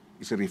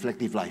 It's a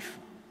reflective life.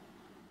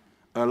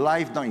 A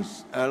life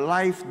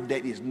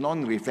that is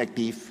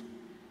non-reflective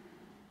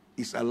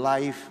is a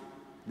life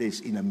that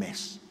is in a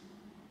mess.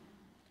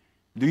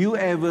 Do you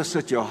ever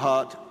search your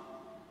heart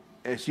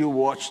as you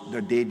watch the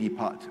day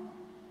depart?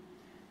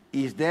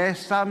 Is there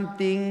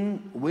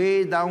something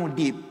way down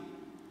deep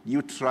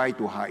you try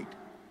to hide?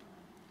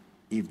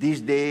 If this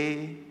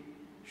day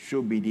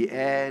should be the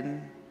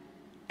end,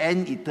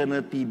 and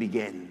eternity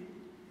began,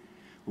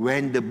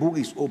 when the book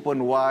is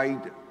opened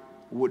wide,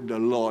 would the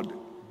Lord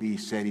be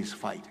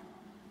satisfied?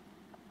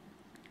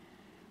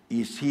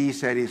 Is He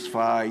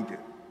satisfied?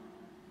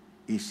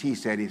 Is He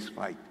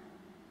satisfied?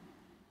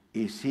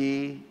 Is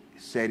He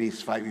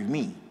satisfied with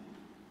me?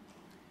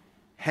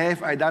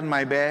 Have I done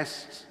my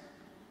best?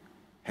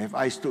 Have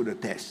I stood the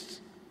test?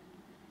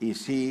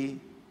 Is He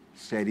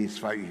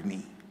satisfied with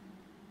me?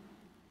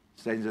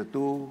 Stanza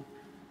 2,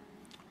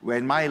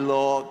 when my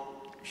Lord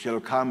shall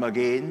come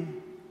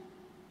again,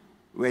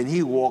 when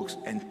He walks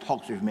and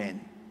talks with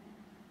men,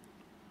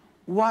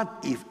 what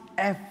if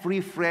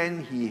every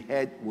friend He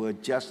had were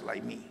just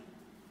like me?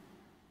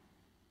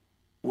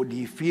 Would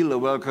He feel a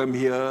welcome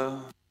here,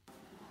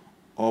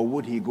 or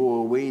would He go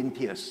away in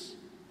tears?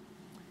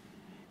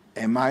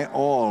 Am I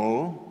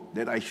all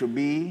that I should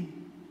be?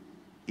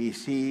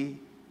 Is He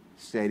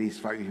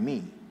satisfied with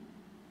me?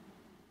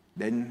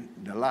 Then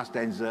the last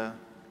stanza,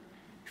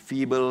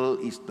 feeble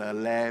is the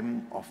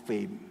lamp of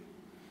fame,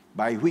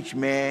 by which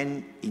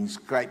man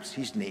inscribes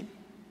his name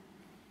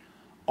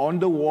on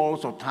the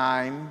walls of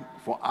time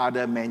for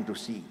other men to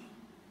see.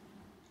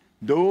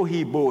 Though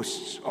he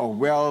boasts of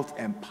wealth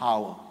and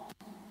power,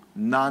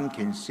 none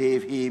can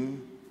save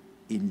him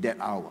in that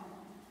hour.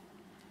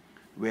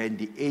 When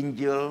the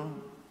angel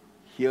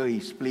hear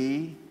his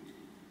plea,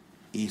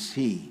 is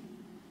He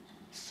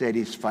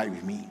satisfied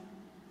with me?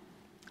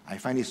 I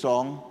find this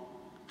song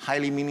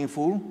highly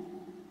meaningful,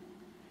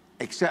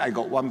 except I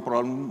got one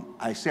problem.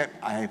 I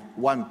have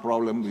one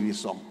problem with this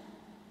song.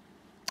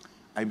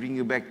 I bring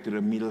you back to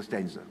the middle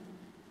stanza.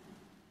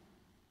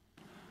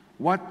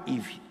 What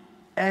if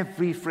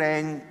every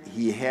friend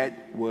he had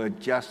were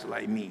just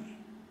like me?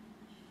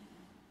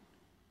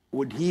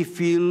 Would he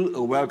feel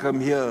a welcome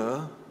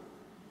here,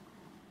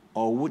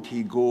 or would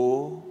he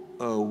go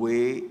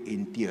away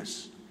in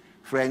tears?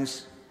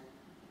 Friends,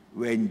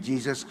 when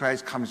Jesus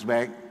Christ comes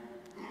back,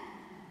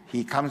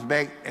 He comes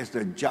back as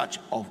the judge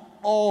of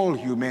all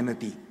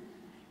humanity.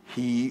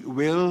 He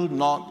will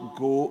not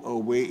go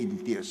away in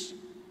tears.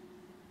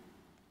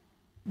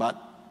 But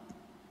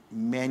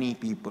many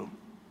people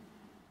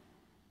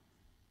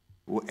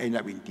will end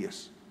up in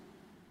tears.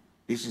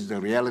 This is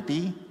the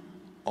reality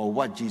or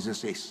what Jesus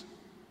says.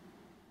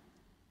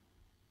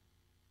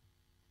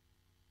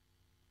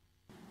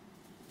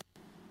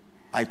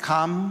 I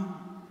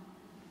come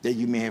that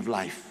you may have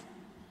life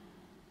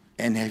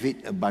and have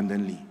it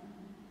abundantly.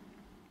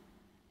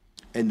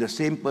 And the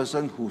same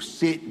person who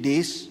said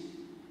this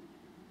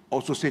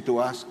also said to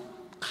us,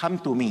 come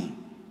to me,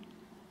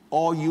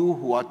 all you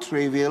who are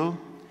travail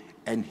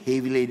and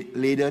heavy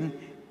laden,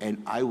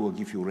 and I will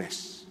give you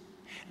rest.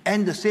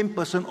 And the same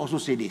person also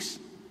said this,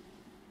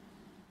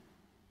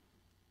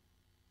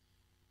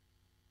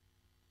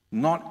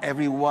 not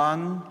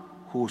everyone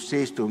who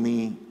says to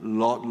me,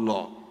 Lord,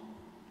 Lord,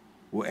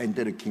 will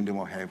enter the kingdom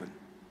of heaven,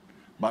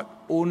 but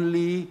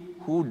only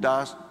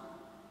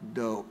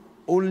the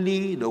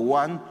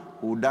one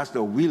who does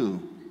the will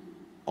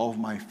of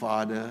my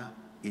Father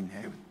in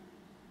heaven.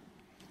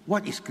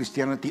 What is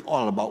Christianity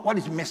all about? What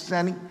is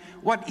Messianism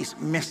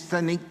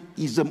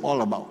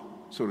all about,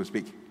 so to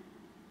speak?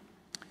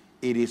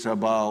 It is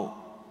about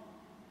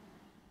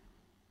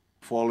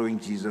following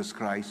Jesus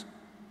Christ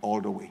all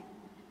the way.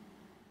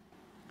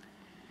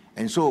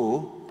 And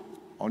so,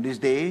 on this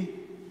day,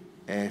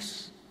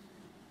 as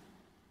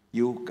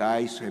you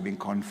guys have been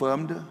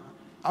confirmed,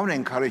 I want to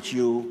encourage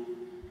you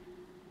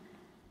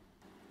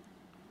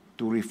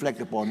to reflect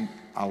upon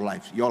our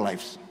lives, your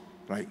lives,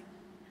 right?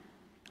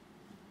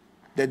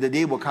 That the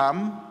day will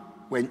come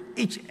when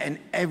each and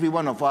every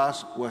one of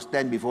us will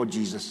stand before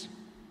Jesus,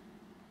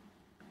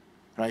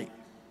 right?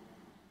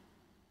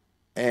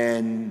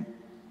 And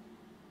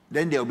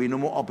then there will be no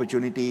more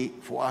opportunity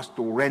for us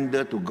to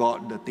render to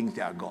God the things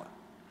that are God.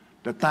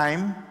 The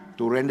time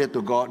to render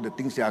to God the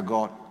things that are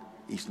God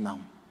is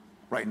now,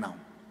 right now.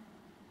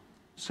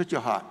 Search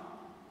your heart.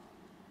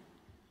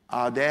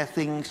 Are there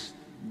things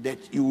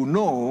that you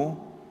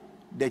know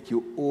that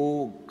you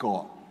owe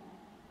God?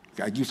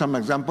 Okay, I give some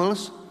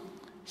examples.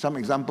 Some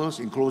examples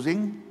in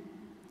closing.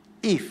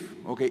 If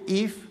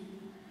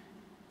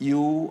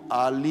you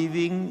are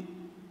living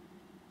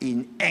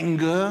in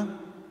anger,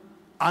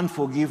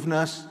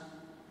 unforgiveness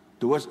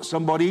towards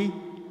somebody,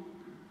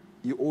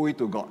 you owe it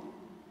to God,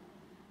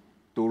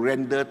 to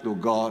render to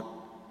God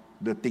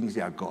the things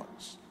that are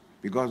God's.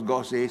 Because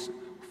God says,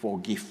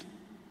 forgive.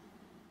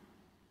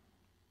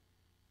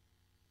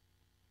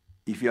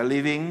 If you are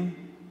living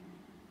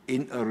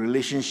in a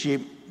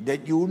relationship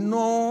that you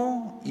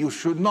know you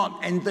should not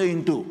enter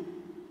into,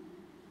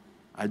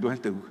 I don't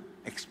have to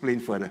explain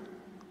further.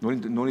 No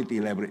need to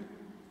elaborate.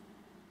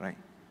 Right?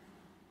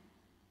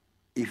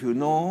 If you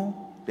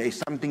know there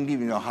is something deep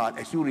in your heart,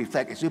 as you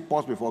reflect, as you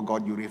pause before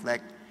God, you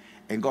reflect,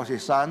 and God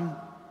says, son,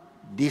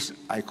 this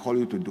I call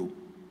you to do.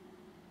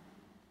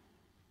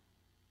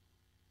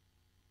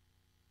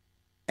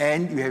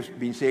 And you have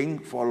been saying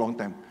for a long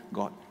time,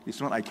 God,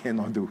 this one I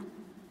cannot do.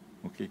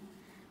 Okay?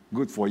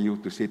 Good for you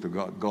to say to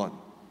God, God,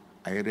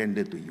 I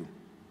render to you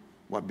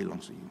what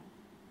belongs to you.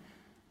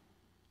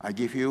 I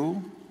give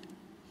you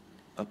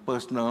a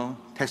personal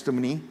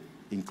testimony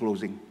in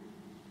closing.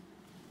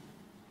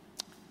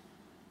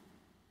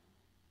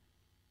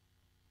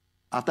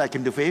 After I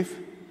came to faith,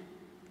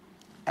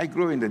 I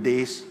grew in the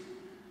days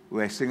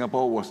where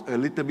Singapore was a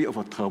little bit of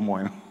a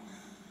turmoil.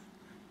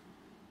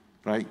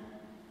 Right?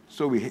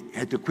 So we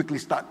had to quickly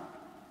start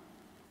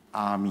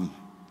army.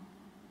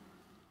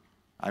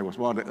 I was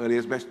one of the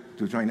earliest batch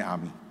to join the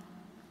army.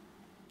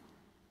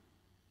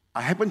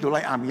 I happen to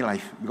like army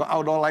life, because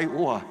outdoor life,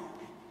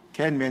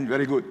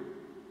 very good.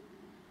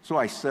 So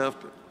I signed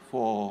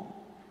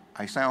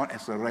on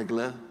as a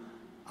regular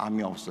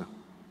army officer.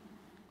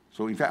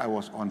 So in fact, I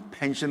was on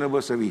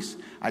pensionable service.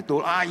 I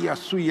told,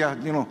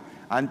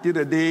 until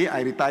the day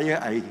I retire,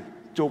 I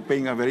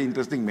choping a very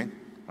interesting man,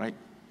 right?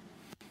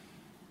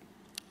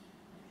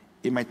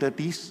 In my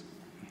 30s,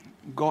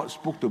 God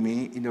spoke to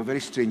me in a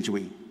very strange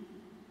way.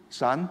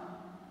 Son,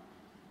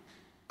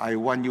 I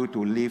want you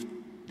to leave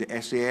the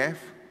SAF,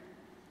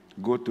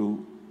 go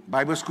to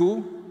Bible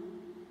school,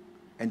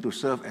 and to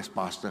serve as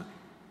pastor.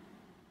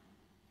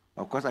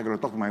 Of course, I got to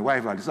talk to my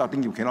wife. This sort of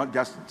thing you cannot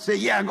just say,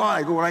 yeah, God,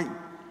 I go, right?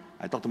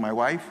 I talked to my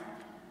wife.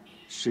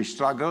 She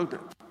struggled.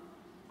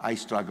 I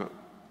struggled.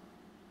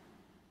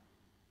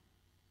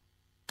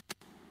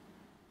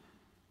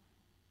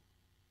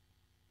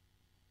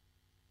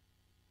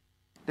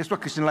 That's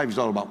what Christian life is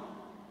all about.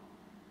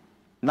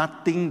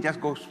 Nothing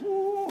just goes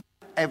smooth.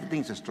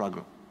 Everything's a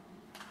struggle.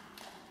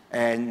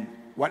 And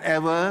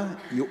whatever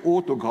you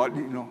owe to God,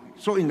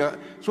 So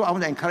I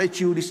want to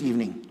encourage you this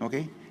evening,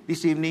 okay?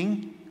 This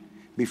evening,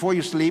 before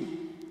you sleep,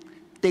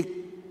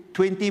 take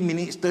 20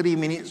 minutes, 30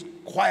 minutes,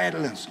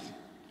 quietness,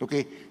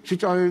 okay?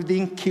 Switch off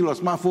everything, kill your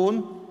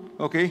smartphone,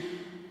 okay?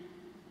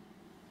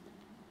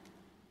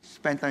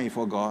 Spend time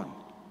before God,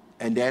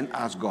 and then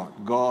ask God,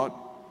 God,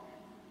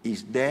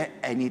 is there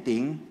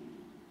anything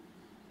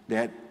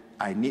that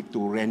I need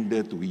to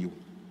render to you?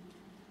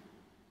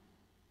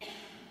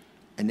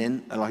 And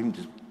then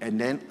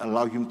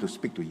allow him to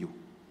speak to you.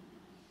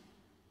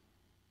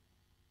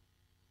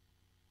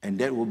 And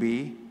that will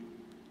be,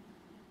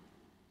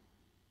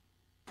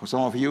 for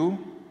some of you,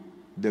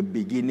 the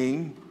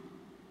beginning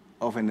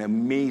of an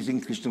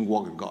amazing Christian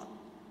walk with God.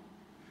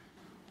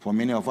 For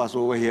many of us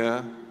over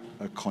here,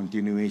 a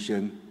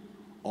continuation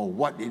of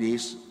what it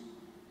is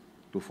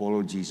to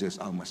follow Jesus,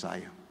 our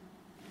Messiah.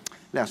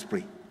 Let us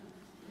pray.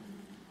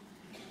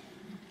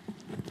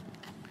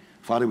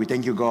 Father, we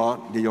thank you,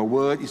 God, that your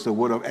word is the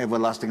word of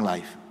everlasting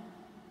life.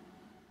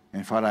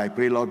 And Father, I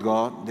pray, Lord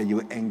God, that you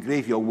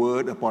engrave your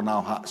word upon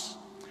our hearts.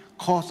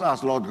 Cause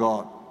us, Lord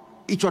God,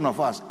 each one of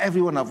us,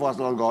 every one of us,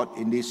 Lord God,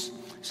 in this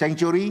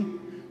sanctuary,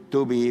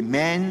 to be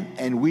men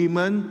and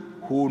women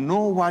who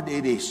know what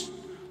it is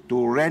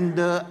to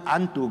render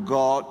unto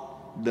God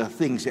the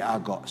things that are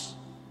God's.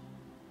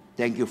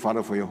 Thank you,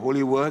 Father, for your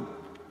holy word,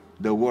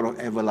 the word of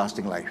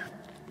everlasting life.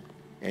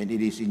 And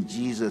it is in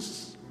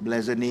Jesus'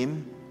 blessed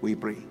name we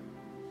pray.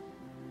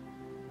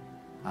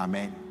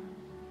 Amen.